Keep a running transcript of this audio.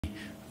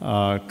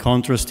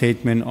counter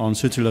statement on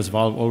sutureless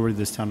valve, already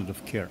the standard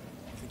of care.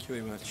 Thank you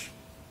very much.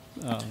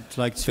 I'd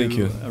like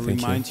to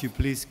remind you,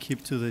 please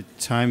keep to the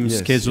time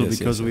schedule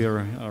because we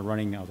are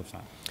running out of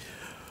time.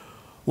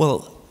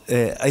 Well,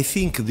 I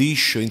think the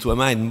issue into my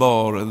mind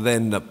more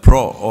than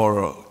pro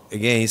or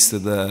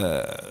against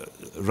the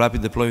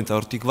rapid deployment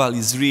aortic valve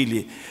is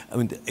really,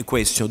 a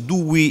question. Do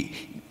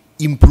we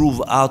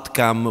improve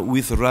outcome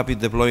with rapid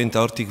deployment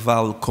aortic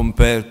valve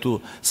compared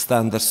to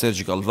standard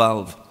surgical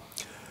valve?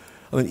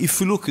 If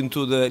you look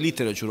into the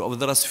literature, over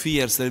the last few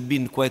years there have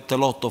been quite a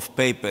lot of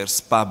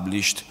papers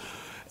published,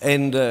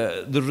 and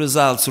the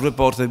results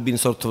reported have been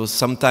sort of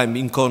sometime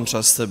in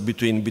contrast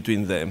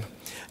between them.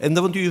 And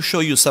I want to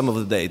show you some of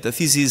the data.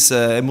 This is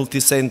a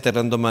multi-center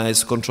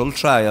randomized control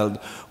trial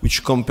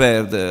which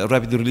compared the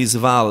rapid release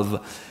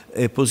valve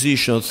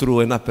position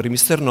through an upper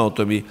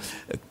sternotomy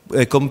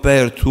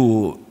compared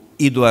to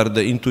Edward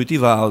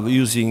intuitive valve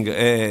using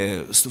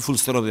a full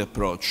sternotomy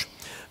approach.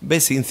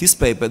 Basically, in this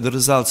paper, the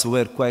results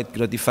were quite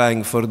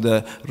gratifying for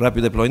the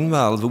rapid deployment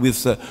valve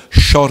with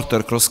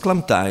shorter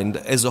cross-clamp time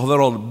as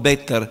overall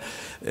better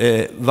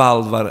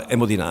valvular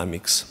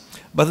hemodynamics.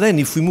 But then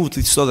if we move to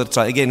this other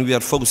trial, again, we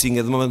are focusing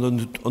at the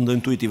moment on the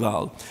intuitive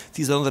valve. This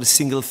is another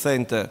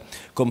single-center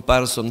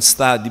comparison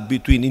study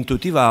between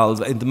intuitive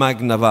valve and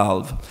magna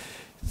valve.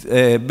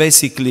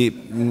 Basically,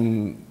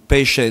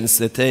 patients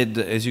that had,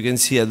 as you can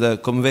see, the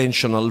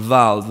conventional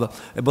valve,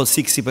 about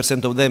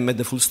 60% of them had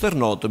the full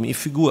sternotomy.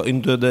 If you go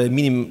into the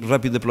minimum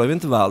rapid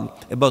deployment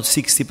valve, about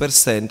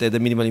 60% had the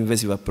minimal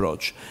invasive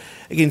approach.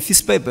 Again,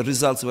 this paper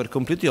results were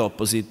completely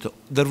opposite.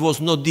 There was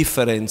no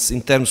difference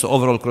in terms of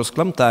overall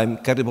cross-clamp time,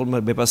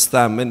 cardiopulmonary bypass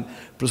time, and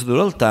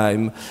procedural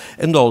time,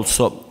 and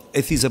also,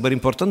 it is a very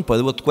important point,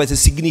 there was quite a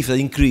significant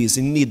increase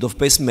in need of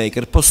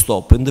pacemaker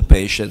post-op in the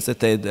patients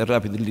that had a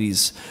rapid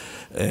release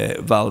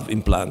valve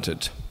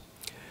implanted.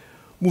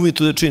 Moving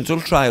to the clinical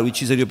trial,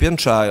 which is a European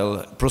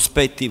trial,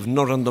 prospective,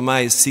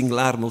 non-randomized,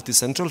 single-arm,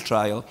 multi-central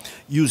trial,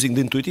 using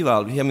the intuitive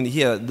valve.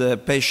 Here the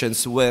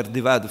patients were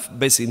divided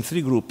basically in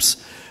three groups.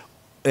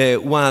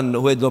 One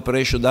who had the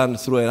operation done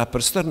through an upper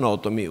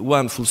sternotomy,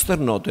 one full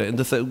sternotomy, and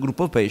the third group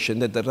of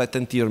patients had the right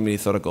anterior mini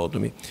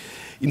thoracotomy.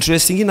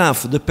 Interesting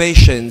enough, the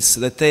patients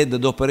that had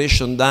the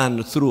operation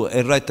done through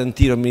a right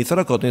anterior mini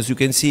thoracotomy, as you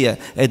can see,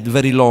 had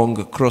very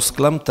long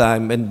cross-clamp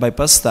time and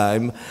bypass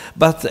time.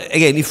 But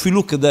again, if we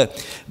look at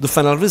the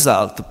final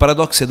result,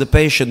 paradoxically, the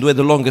patient who had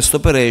the longest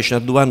operation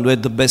are the one who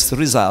had the best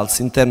results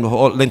in terms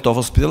of length of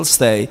hospital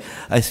stay,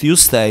 ICU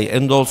stay,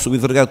 and also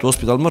with regard to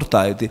hospital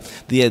mortality,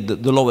 they had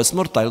the lowest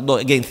mortality. Though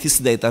again, these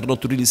data are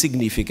not really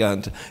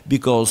significant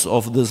because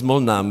of the small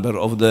number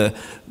of the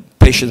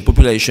patient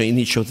population in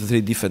each of the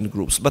three different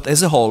groups. But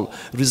as a whole,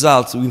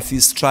 results with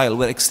this trial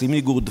were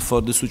extremely good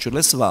for the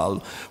sutureless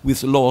valve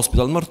with low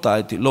hospital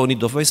mortality, low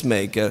need of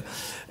pacemaker,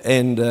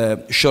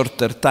 and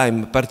shorter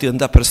time, particularly in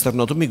the upper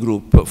sternotomy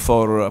group,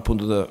 for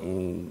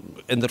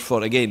and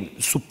therefore, again,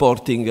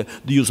 supporting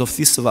the use of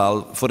this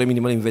valve for a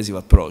minimal invasive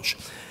approach.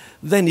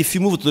 Then if you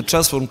move to the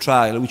TRANSFORM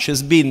trial, which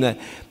has been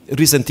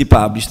recently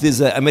published, this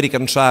is an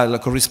American trial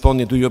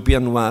corresponding to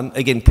European one,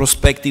 again,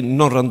 prospecting,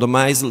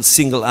 non-randomized,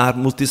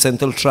 single-arm,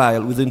 multi-center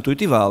trial with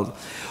intuitive valve,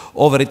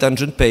 over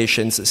 800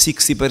 patients,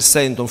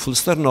 60% on full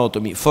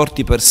sternotomy,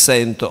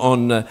 40%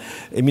 on a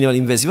minimal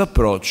invasive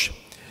approach.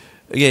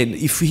 Again,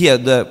 if here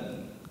the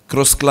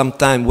cross-clamp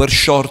time were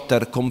shorter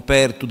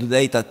compared to the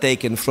data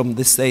taken from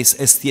the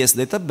STS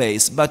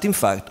database, but in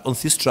fact, on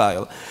this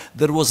trial,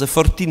 there was a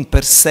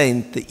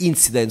 14%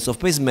 incidence of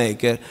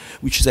pacemaker,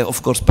 which is,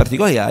 of course,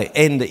 particularly high,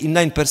 and in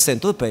 9%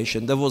 of the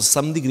patients, there was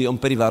some degree on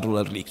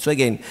perivalvular leak. So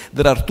again,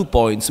 there are 2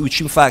 points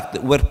which, in fact,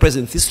 were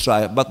present in this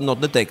trial, but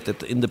not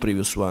detected in the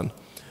previous one.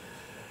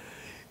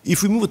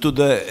 If we move to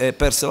the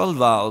perceval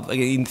valve,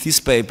 again, in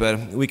this paper,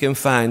 we can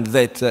find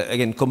that,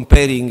 again,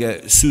 comparing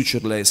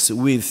sutureless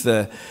with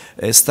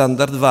a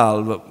standard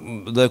valve,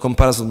 the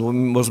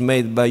comparison was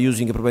made by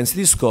using a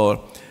propensity score.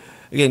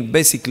 Again,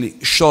 basically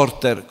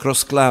shorter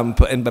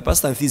cross-clamp and bypass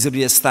time. This is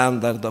really a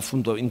standard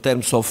in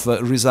terms of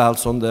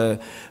results on the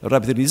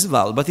rapid release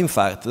valve, but in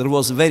fact, there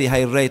was a very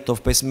high rate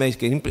of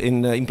pacemaker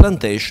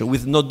implantation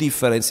with no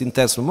difference in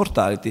terms of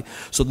mortality.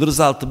 So the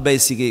result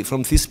basically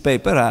from this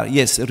paper are,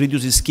 yes,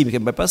 reduces ischemic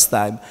and bypass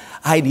time,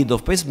 high need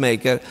of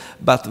pacemaker,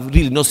 but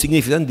really no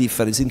significant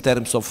difference in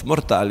terms of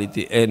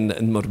mortality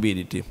and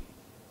morbidity.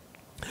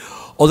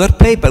 Other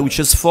paper which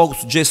has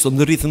focused just on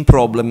the rhythm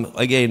problem,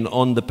 again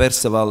on the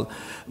perceval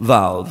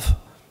valve,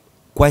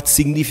 quite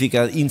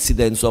significant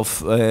incidence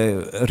of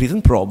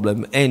rhythm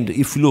problem, and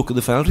if you look at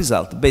the final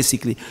result,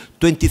 basically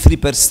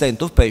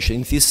 23% of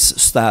patients in this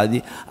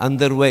study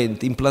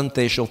underwent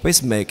implantation of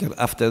pacemaker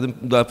after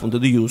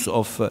the use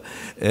of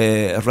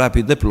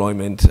rapid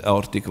deployment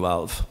aortic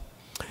valve.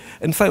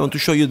 And finally, I want to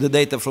show you the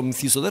data from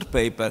this other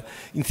paper.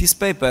 In this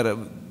paper,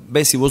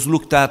 basically was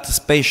looked at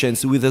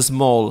patients with a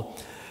small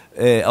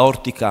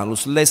aortic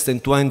annulus, less than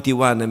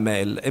 21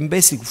 ml, and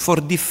basically 4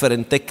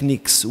 different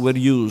techniques were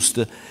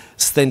used: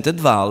 stented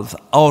valve,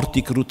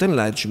 aortic root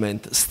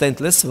enlargement,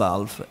 stentless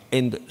valve,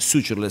 and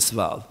sutureless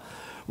valve.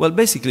 Well,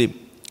 basically,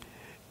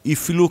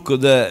 if you look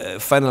at the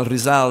final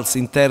results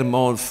in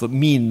terms of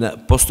mean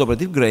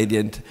postoperative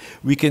gradient,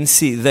 we can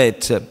see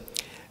that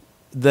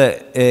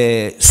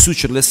the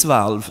sutureless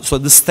valve, so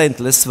the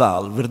stentless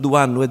valve, were the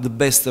one who had the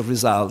best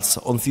results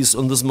on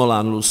the small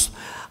annulus.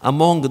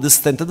 Among the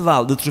stented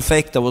valve, the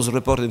trifecta was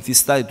reported in this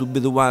study to be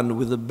the one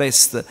with the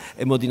best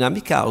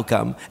hemodynamic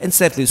outcome, and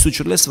certainly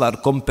sutureless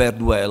valve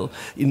compared well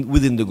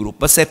within the group.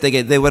 But certainly,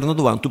 again, they were not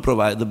the one to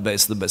provide the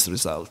best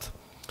result.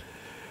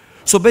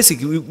 So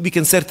basically, we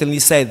can certainly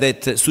say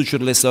that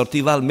sutureless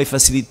aortic valve may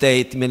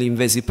facilitate minimally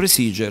invasive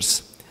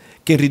procedures,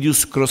 can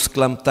reduce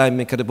cross-clamp time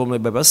and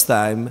cardiopulmonary bypass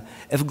time,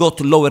 have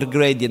got lower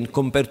gradient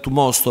compared to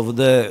most of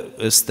the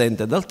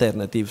stented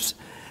alternatives,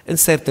 and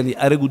certainly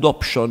are a good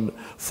option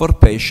for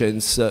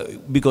patients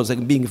because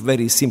being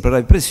very simple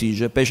right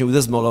procedure, patient with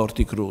a small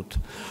aortic root.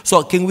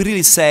 So can we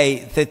really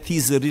say that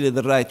is really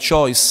the right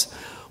choice?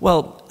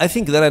 Well, I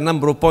think there are a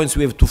number of points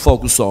we have to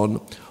focus on.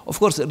 Of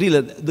course,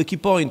 really, the key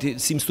point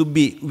seems to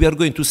be we are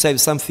going to save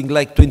something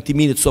like 20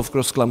 minutes of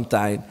cross-clamp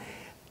time.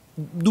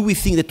 Do we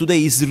think that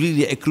today is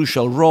really a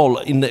crucial role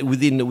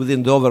within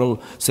the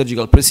overall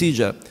surgical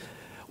procedure?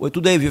 Well,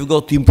 today we've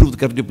got improved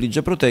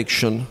cardioplegia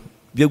protection,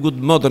 we have good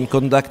modern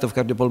conduct of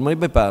cardiopulmonary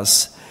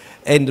bypass,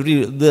 and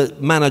really the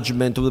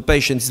management of the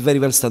patient is very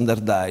well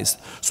standardized.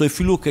 So if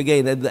you look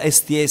again at the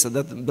STS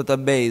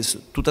database,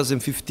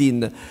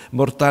 2015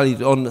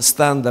 mortality on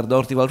standard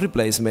aortic valve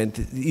replacement,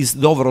 is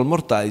the overall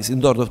mortality in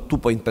the order of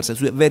 2%,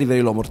 so very,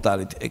 very low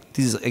mortality.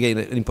 This is again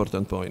an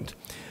important point.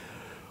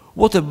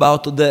 What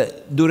about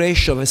the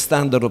duration of a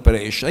standard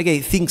operation?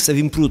 Again, things have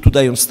improved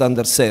today on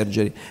standard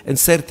surgery, and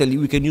certainly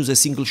we can use a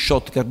single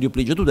shot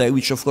cardioplegia today,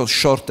 which of course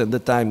shortened the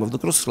time of the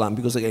cross-clamp,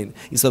 because again,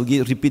 instead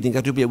of repeating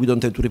cardioplegia, we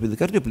don't have to repeat the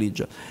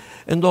cardioplegia.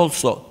 And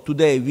also,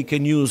 today we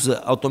can use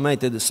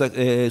automated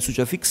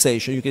suture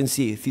fixation. You can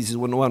see this is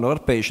one of our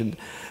patients,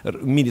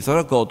 mini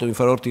thoracotomy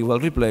for aortic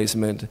valve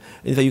replacement.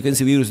 And you can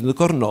see we're using the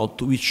core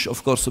knot, which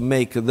of course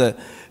make the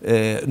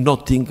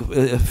knotting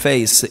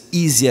phase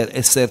easier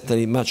and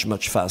certainly much,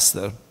 much faster.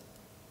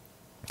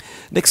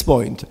 Next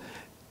point.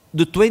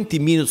 The 20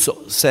 minutes,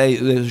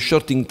 say,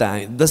 shortening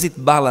time, does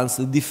it balance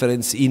the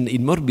difference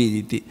in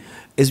morbidity?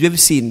 As we have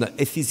seen,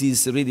 this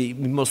is really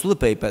in most of the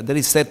paper, there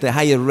is certainly a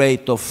higher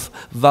rate of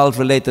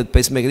valve-related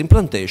pacemaker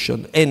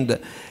implantation, and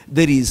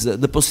there is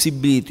the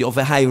possibility of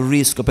a high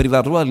risk of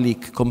perivalvular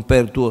leak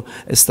compared to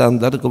a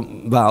standard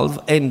valve.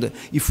 And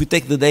if we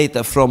take the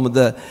data from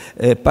the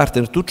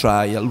Partner 2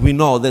 trial, we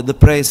know that the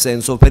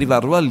presence of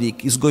perivalvular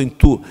leak is going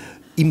to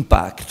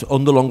impact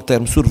on the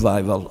long-term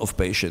survival of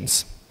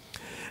patients.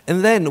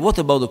 And then, what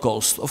about the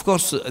cost? Of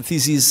course,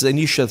 this is an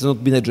issue that has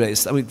not been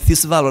addressed. I mean,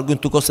 this valve are going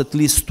to cost at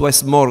least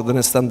twice more than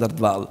a standard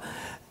valve.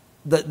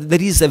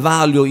 There is a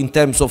value in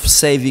terms of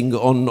saving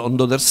on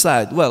the other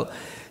side. Well,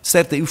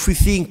 certainly, if we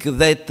think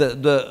that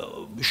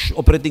the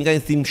operating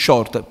anything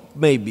shorter,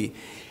 maybe.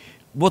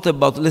 What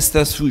about less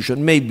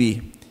transfusion?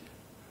 Maybe.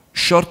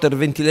 Shorter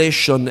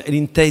ventilation and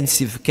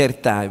intensive care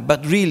time.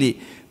 But really,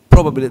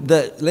 probably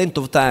the length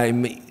of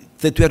time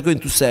that we are going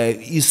to save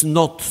is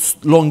not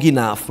long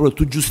enough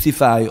to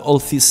justify all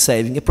this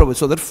saving, and probably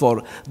so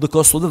therefore the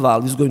cost of the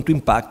valve is going to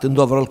impact on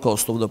the overall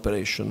cost of the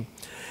operation.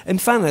 And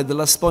finally, the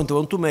last point I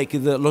want to make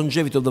is the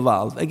longevity of the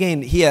valve.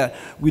 Again, here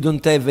we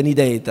don't have any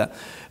data.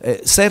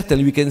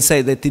 Certainly we can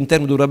say that in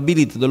terms of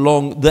durability,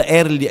 the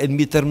early and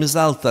mid-term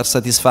results are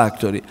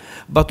satisfactory.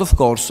 But of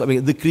course, I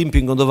mean, the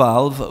crimping of the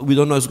valve, we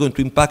don't know is going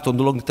to impact on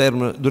the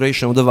long-term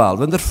duration of the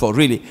valve. And therefore,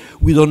 really,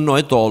 we don't know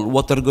at all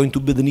what are going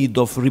to be the need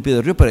of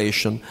repeated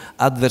reoperation,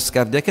 adverse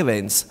cardiac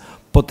events,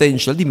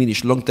 potential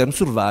diminished long-term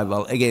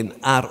survival, again,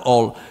 are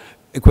all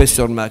a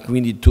question mark we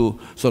need to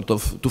sort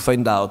of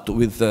find out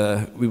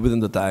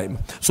within the time.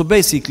 So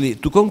basically,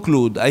 to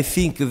conclude, I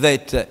think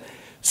that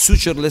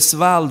sutureless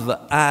valve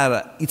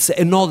it's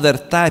another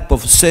type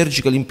of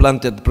surgical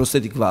implanted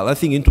prosthetic valve. I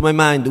think, into my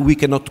mind, we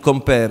cannot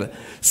compare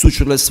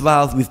sutureless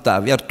valve with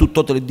TAVR. They are two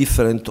totally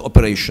different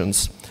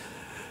operations.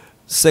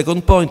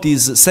 Second point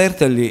is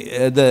certainly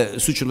the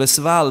sutureless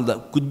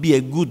valve could be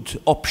a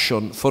good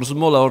option for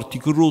small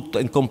aortic root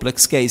and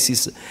complex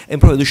cases,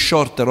 and probably the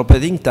shorter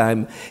operating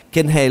time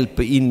can help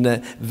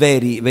in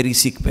very, very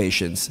sick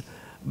patients.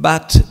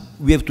 But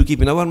we have to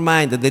keep in our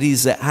mind that there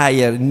is a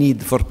higher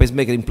need for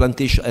pacemaker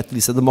implantation, at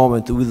least at the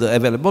moment, with the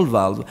available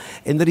valve,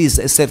 and there is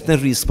a certain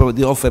risk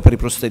probably of a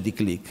periprosthetic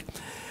leak.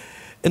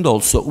 And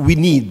also, we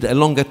need a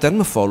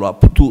longer-term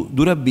follow-up to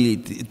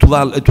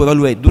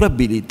evaluate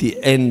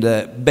durability and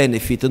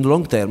benefit in the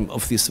long term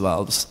of these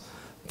valves.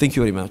 Thank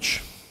you very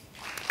much.